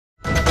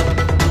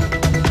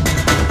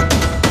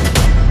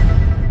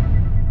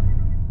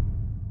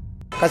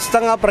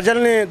ఖచ్చితంగా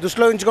ప్రజల్ని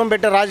దృష్టిలో ఉంచుకొని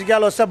పెట్టే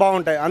రాజకీయాలు వస్తే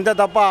బాగుంటాయి. అంతే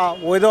తప్ప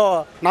ఏదో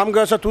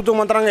నామకేస తూతూ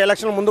మంత్రంగా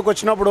ఎలక్షన్ ముందుకు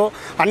వచ్చినప్పుడు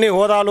అన్ని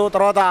హోదాలు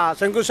తర్వాత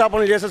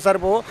శంకుస్థాపనలు చేసే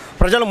సరిపో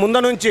ప్రజలు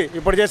ముందు నుంచి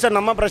ఇప్పుడు చేసే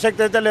నమ్మ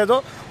ప్రసక్తి అయితే లేదు.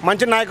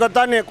 మంచి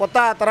నాయకత్వాన్ని కొత్త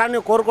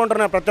తరాన్ని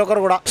కోరుకుంటున్నారు ప్రతి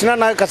ఒక్కరు కూడా.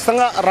 చిన్న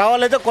ఖచ్చితంగా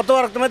రావాలైతే కొత్త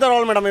రక్తం అయితే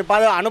రావాలి మేడం. ఈ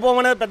అనుభవం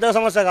అనేది పెద్ద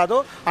సమస్య కాదు.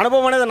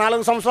 అనుభవం అనేది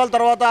 4 సంవత్సరాల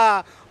తర్వాత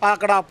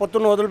అక్కడ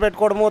పొత్తును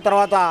వదిలిపెట్టుకోవడము,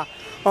 తర్వాత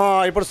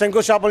ఇప్పుడు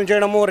శంకుస్థాపన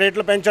చేయడము,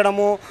 రేట్లు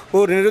పెంచడము,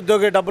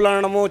 నిరుద్యోగి డబ్బులు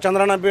అనడము,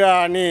 చంద్రన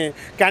అని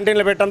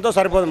క్యాంటీన్లు పెట్టడంతో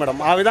సరిపోదు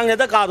మేడం. ఆ విధంగా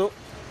అయితే కాదు.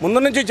 ముందు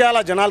నుంచి చేయాలి.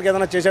 జనాలకు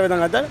ఏదైనా చేసే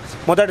విధంగా అయితే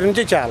మొదటి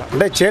నుంచి చేయాలి.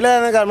 అంటే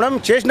చేయలేదని కాదు మేడం,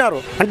 చేసినారు.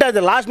 అంటే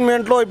అది లాస్ట్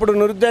మినిట్లో ఇప్పుడు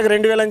నిరుద్యోగ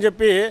 2000 అని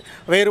చెప్పి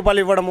 1000 రూపాయలు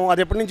ఇవ్వడము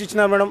అది ఎప్పటి నుంచి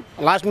ఇచ్చినారు మేడం?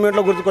 లాస్ట్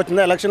మినిట్లో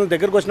గుర్తుకొచ్చిందా? ఎలక్షన్ల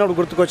దగ్గరకు వచ్చినప్పుడు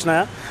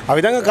గుర్తుకొచ్చినాయా? ఆ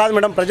విధంగా కాదు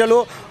మేడం. ప్రజలు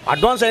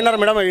అడ్వాన్స్ అయినారు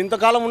మేడం.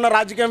 ఇంతకాలం ఉన్న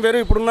రాజకీయం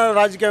వేరు, ఇప్పుడున్న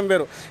రాజకీయం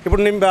వేరు.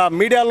 ఇప్పుడు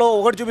మీడియాలో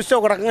ఒకటి చూపిస్తే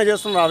ఒక రకంగా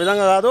చేస్తున్నారు. ఆ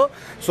విధంగా కాదు.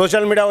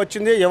 సోషల్ మీడియా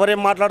వచ్చింది,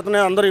 ఎవరేం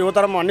మాట్లాడుతున్నాయో అందరూ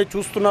యువతరం అన్నీ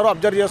చూస్తున్నారు,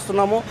 అబ్జర్వ్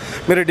చేస్తున్నాము.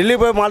 మీరు ఢిల్లీ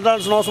పోయి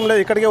మాట్లాడాల్సిన అవసరం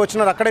లేదు, ఇక్కడికే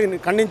వచ్చినారు,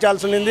 అక్కడే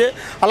ఖండించాల్సింది.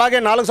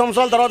 అలాగే 4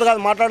 సంవత్సరాల తర్వాత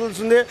కాదు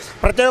మాట్లాడాల్సింది.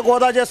 ప్రత్యేక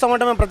హోదా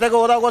చేస్తామంటే మేము ప్రత్యేక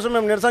హోదా కోసం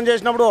మేము నిరసన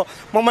చేసినప్పుడు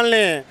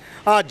మమ్మల్ని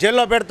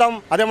జైల్లో పెడతాం,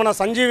 అదేమన్నా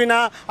సంజీవినా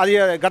అది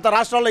గత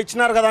రాష్ట్రాల్లో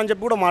ఇచ్చినారు కదా అని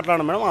చెప్పి కూడా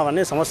మాట్లాడడం మేడం.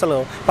 అవన్నీ సమస్యలు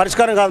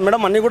పరిష్కారం కాదు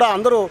మేడం. అన్నీ కూడా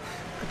అందరూ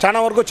చాలా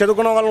వరకు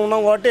చదువుకున్న వాళ్ళు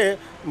ఉన్నాం కాబట్టి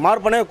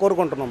మార్పు అనేది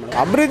కోరుకుంటున్నాం మేడం.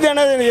 అభివృద్ధి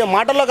అనేది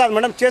మాటల్లో కాదు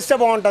మేడం, చేస్తే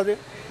బాగుంటుంది.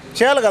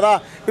 చేయాలి కదా.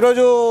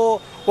 ఈరోజు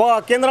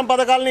కేంద్రం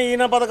పథకాలని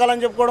ఈయన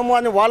పథకాలని చెప్పుకోవడము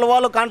అని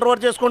వాళ్ళు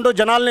కాంట్రవర్ట్ చేసుకుంటూ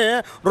జనాల్ని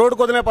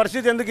రోడ్డుకు వదిలే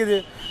పరిస్థితి ఎందుకు? ఇది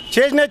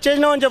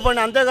చేసినామని చెప్పండి.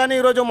 అంతేగాని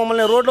ఈరోజు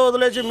మమ్మల్ని రోడ్లో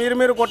వదిలేసి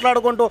మీరు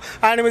కొట్లాడుకుంటూ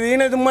ఆయన మీద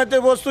ఈయన దుమ్మెత్తి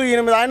పోస్తూ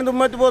ఈయన మీద ఆయన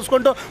దుమ్మెత్తి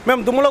పోసుకుంటూ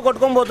మేము దుమ్ములో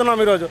కొట్టుకొని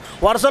పోతున్నాం. ఈరోజు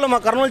వరుసలో మా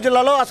కర్నూలు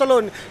జిల్లాలో అసలు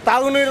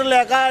తాగునీరు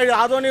లేక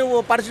ఆదోని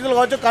పరిస్థితులు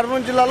కావచ్చు.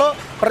 కర్నూలు జిల్లాలో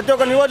ప్రతి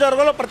ఒక్క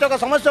నియోజకవర్గంలో ప్రతి ఒక్క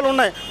సమస్యలు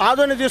ఉన్నాయి.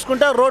 ఆదోని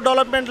తీసుకుంటే రోడ్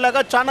డెవలప్మెంట్ లేక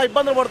చాలా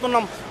ఇబ్బందులు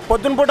పడుతున్నాం.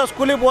 పొద్దున పూట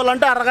స్కూల్కి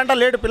పోవాలంటే అరగంట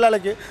లేటు,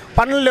 పిల్లలకి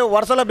పనులు లేవు.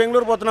 వరుసలో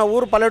బెంగళూరు పోతున్నా,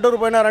 ఊరు పల్లెటూరు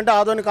పోయినారంటే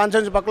ఆదోని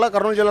కాన్స్టిట్యూన్స్ పక్కల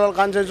కర్నూలు జిల్లా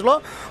కాన్స్టిట్యూన్స్లో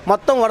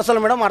మొత్తం వరుసలు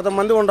మేడం. 60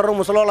 మంది ఉండరు,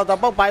 ముసలోళ్ళ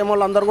తప్ప.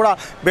 పాయమోళ్ళు అందరూ కూడా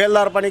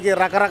బేల్దార్ పనికి,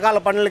 రకరకాల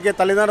పనులకి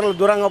తల్లిదండ్రులు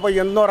దూరంగా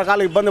పోయి ఎన్నో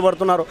రకాల ఇబ్బంది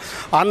పడుతున్నారు.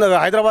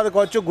 హైదరాబాద్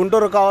కావచ్చు,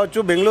 గుంటూరు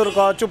కావచ్చు, బెంగళూరు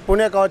కావచ్చు,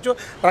 పుణే కావచ్చు,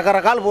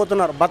 రకరకాలు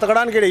పోతున్నారు.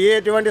 బతకడానికి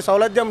ఎటువంటి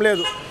సౌలభ్యం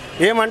లేదు.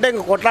 ఏమంటే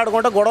ఇంక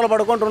కొట్లాడుకుంటూ గొడవలు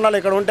పడుకుంటూ ఉండాలి.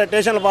 ఇక్కడ ఉంటే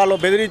స్టేషన్ల పాలు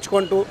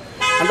బెదిరించుకుంటూ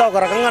అంతా ఒక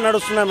రకంగా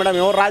నడుస్తున్నాయి మేడం.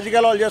 ఎవరు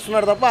రాజకీయాలు వాళ్ళు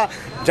చేస్తున్నారు తప్ప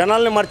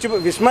జనాల్ని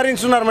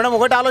విస్మరిస్తున్నారు మేడం.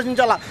 ఒకటి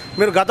ఆలోచించాలా,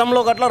 మీరు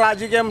గతంలో గట్ల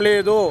రాజకీయం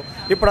లేదు,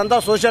 ఇప్పుడంతా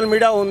సోషల్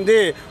మీడియా ఉంది,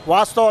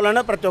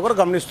 వాస్తవాలనే ప్రతి ఒక్కరు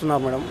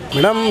గమనిస్తున్నారు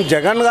మేడం.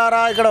 జగన్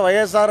గారా ఇక్కడ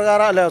వైఎస్ఆర్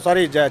గారా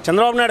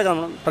చంద్రబాబు నాయుడు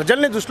గారు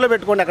ప్రజల్ని దృష్టిలో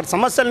పెట్టుకోండి. అక్కడ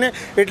సమస్యల్ని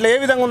ఇట్లా ఏ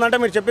విధంగా ఉందంటే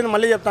మీరు చెప్పింది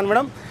మళ్ళీ చెప్తాను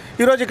మేడం.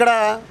 ఈరోజు ఇక్కడ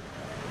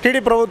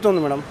టీడీ ప్రభుత్వం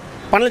ఉంది మేడం,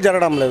 పనులు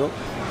జరగడం లేదు.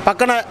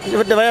 పక్కన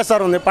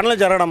వైఎస్ఆర్ ఉంది, పనులు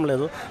జరగడం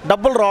లేదు,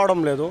 డబ్బులు రావడం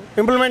లేదు,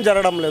 ఇంప్లిమెంట్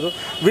జరగడం లేదు.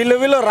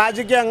 వీళ్ళు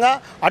రాజకీయంగా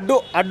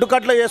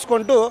అడ్డుకట్లు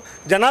వేసుకుంటూ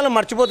జనాలు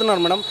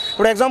మర్చిపోతున్నారు మేడం.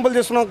 ఇప్పుడు ఎగ్జాంపుల్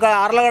తీసుకున్నాం,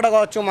 ఆర్లగడ్డ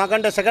కావచ్చు,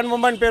 మాకంటే సెకండ్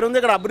ముంబై పేరు ఉంది.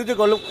 ఇక్కడ అభివృద్ధి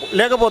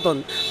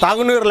లేకపోతుంది.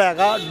 తాగునీరు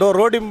లేక,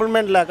 రోడ్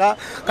ఇంప్లిమెంట్ లేక,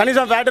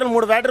 కనీసం ఫ్యాక్టరీలు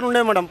 3 ఫ్యాక్టరీలు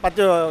ఉండే మేడం.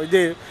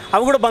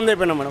 అవి కూడా బంద్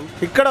అయిపోయినాయి మేడం.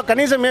 ఇక్కడ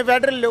కనీసం ఏ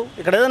ఫ్యాక్టరీలు లేవు.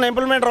 ఇక్కడ ఏదైనా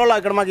ఇంప్లిమెంట్ రావాలా?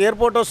 ఇక్కడ మాకు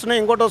ఎయిర్పోర్ట్ వస్తున్నాయి,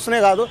 ఇంకోటి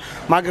వస్తున్నాయి కాదు.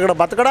 మాకు ఇక్కడ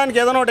బతకడానికి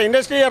ఏదైనా ఒకటి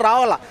ఇండస్ట్రీ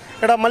రావాలా.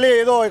 ఇక్కడ మళ్ళీ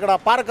ఏదో ఇక్కడ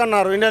పార్క్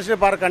అన్నారు, ఇండస్ట్రీ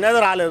పార్క్ అనేది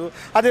రాలేదు.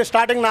 అది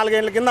స్టార్టింగ్ 4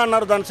 ఏళ్ళ కింద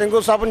అన్నారు, దాన్ని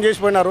శంకుస్థాపన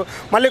చేసిపోయినారు.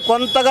 మళ్ళీ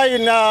కొంతగా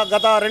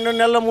గత 2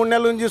 నెలలు 3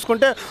 నెలల నుంచి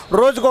చూసుకుంటే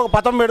రోజుకు ఒక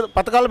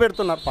పథకాలు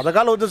పెడుతున్నారు.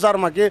 పథకాలు వద్దు సార్,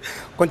 మాకు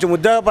కొంచెం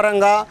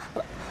ఉద్యోగపరంగా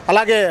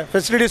అలాగే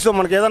ఫెసిలిటీస్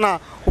మనకి ఏదైనా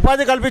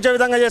ఉపాధి కల్పించే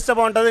విధంగా చేస్తే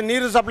బాగుంటుంది.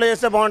 నీరు సప్లై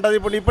చేస్తే బాగుంటుంది.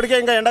 ఇప్పటికే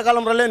ఇంకా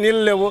ఎండాకాలం వల్లే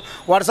నీళ్ళు లేవు,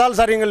 వర్షాలు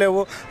సరిగ్గా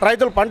లేవు,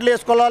 రైతులు పంటలు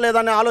వేసుకోవాలా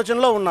లేదనే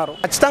ఆలోచనలో ఉన్నారు.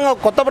 ఖచ్చితంగా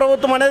కొత్త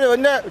ప్రభుత్వం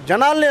అనేది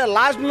జనాల్ని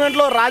లాస్ట్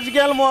మినిట్లో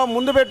రాజకీయాలు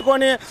ముందు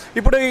పెట్టుకొని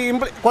ఇప్పుడు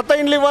కొత్త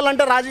ఇండ్లు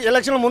ఇవ్వాలంటే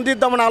ఎలక్షన్లు ముందు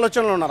ఇద్దామనే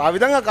ఆలోచనలో ఉన్నారు. ఆ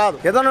విధంగా కాదు.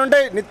 ఏదైనా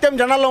ఉంటే నిత్యం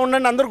జనాల్లో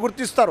ఉండండి, అందరూ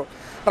గుర్తిస్తారు.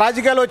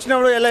 రాజకీయాలు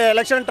వచ్చినప్పుడు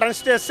ఎలక్షన్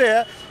ట్రెండ్స్ చేస్తే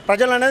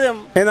ప్రజలు అనేది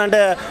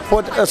ఏంటంటే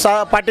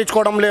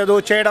పట్టించుకోవడం లేదు,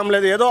 చేయడం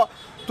లేదు. ఏదో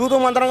తూతూ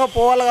మంత్రంగా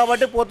పోవాలి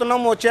కాబట్టి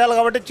పోతున్నాము, చేయాలి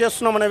కాబట్టి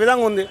చేస్తున్నాం అనే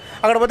విధంగా ఉంది.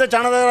 అక్కడ పోతే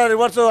చాలా దగ్గర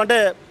రివర్స్ అంటే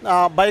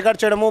బైకాట్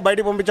చేయడము,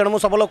 బయటికి పంపించడము,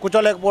 సభలో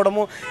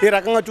కూర్చోలేకపోవడము, ఈ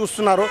రకంగా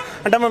చూస్తున్నారు.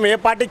 అంటే మేము ఏ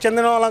పార్టీకి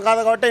చెందిన వాళ్ళం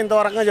కాదు కాబట్టి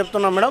ఇంతవరకంగా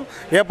చెప్తున్నాం మేడం.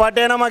 ఏ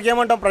పార్టీ అయినా మాకు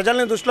ఏమంటాం,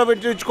 ప్రజల్ని దృష్టిలో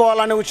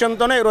పెట్టించుకోవాలనే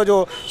విషయంతోనే ఈరోజు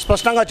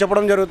స్పష్టంగా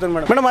చెప్పడం జరుగుతుంది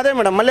మేడం. అదే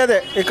మేడం, మళ్ళీ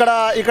అదే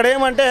ఇక్కడ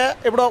ఏమంటే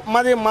ఇప్పుడు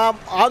మా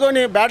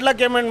ఆదోని బ్యాడ్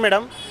లక్ ఏమైంది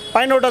మేడం,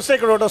 పైన ఒకటి వస్తే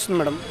ఇక్కడ ఒకటి వస్తుంది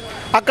మేడం.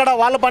 అక్కడ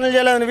వాళ్ళ పనులు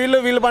చేయలేదని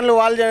వీళ్ళ పనులు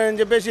వాళ్ళు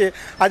చేయాలని చెప్పేసి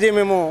అది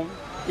మేము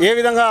ఏ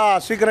విధంగా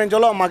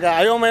స్వీకరించాలో మాకు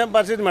అయోమయం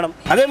పరిస్థితి మేడం.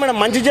 అదే మేడం,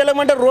 మంచి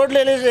చేయలేమంటే రోడ్లు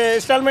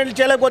ఇన్స్టాల్మెంట్లు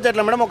చేయలేకపోతే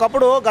ఎట్లా మేడం?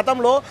 ఒకప్పుడు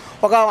గతంలో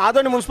ఒక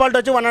ఆదోని మున్సిపాలిటీ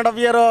వచ్చి 1.5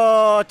 year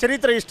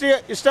చరిత్ర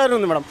హిస్టరీ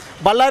ఉంది మేడం.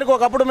 బళ్ళారికి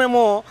ఒకప్పుడు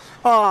మేము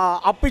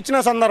అప్పు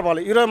ఇచ్చిన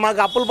సందర్భాలు, ఈరోజు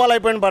మాకు అప్పుల పాలు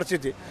అయిపోయిన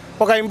పరిస్థితి.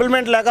 ఒక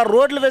ఇంప్లిమెంట్ లేక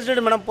రోడ్లు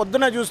ఫెసిలిటీ మేడం.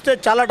 పొద్దున్న చూస్తే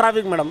చాలా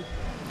ట్రాఫిక్ మేడం.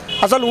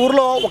 అసలు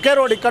ఊర్లో ఒకే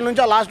రోడ్, ఇక్కడ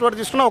నుంచి లాస్ట్ వరకు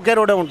తీసుకున్నా ఒకే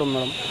రోడే ఉంటుంది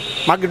మేడం.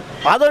 మాకు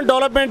ఆదోని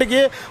డెవలప్మెంట్కి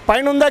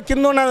పైన ఉందా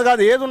కింద ఉన్నది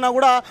కాదు, ఏది ఉన్నా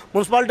కూడా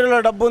మున్సిపాలిటీలో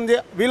డబ్బు ఉంది,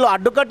 వీళ్ళు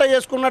అడ్డుకట్ట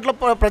చేసుకున్నట్లు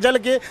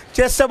ప్రజలకి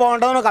చేస్తే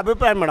బాగుంటుందని ఒక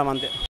అభిప్రాయం మేడం.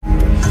 అంతే.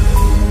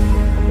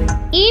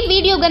 ఈ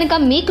వీడియో గనుక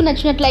మీకు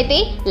నచ్చినట్లయితే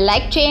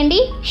లైక్ చేయండి,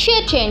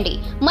 షేర్ చేయండి.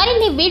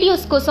 మరిన్ని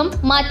వీడియోస్ కోసం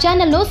మా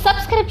ఛానల్ను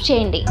సబ్స్క్రైబ్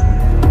చేయండి.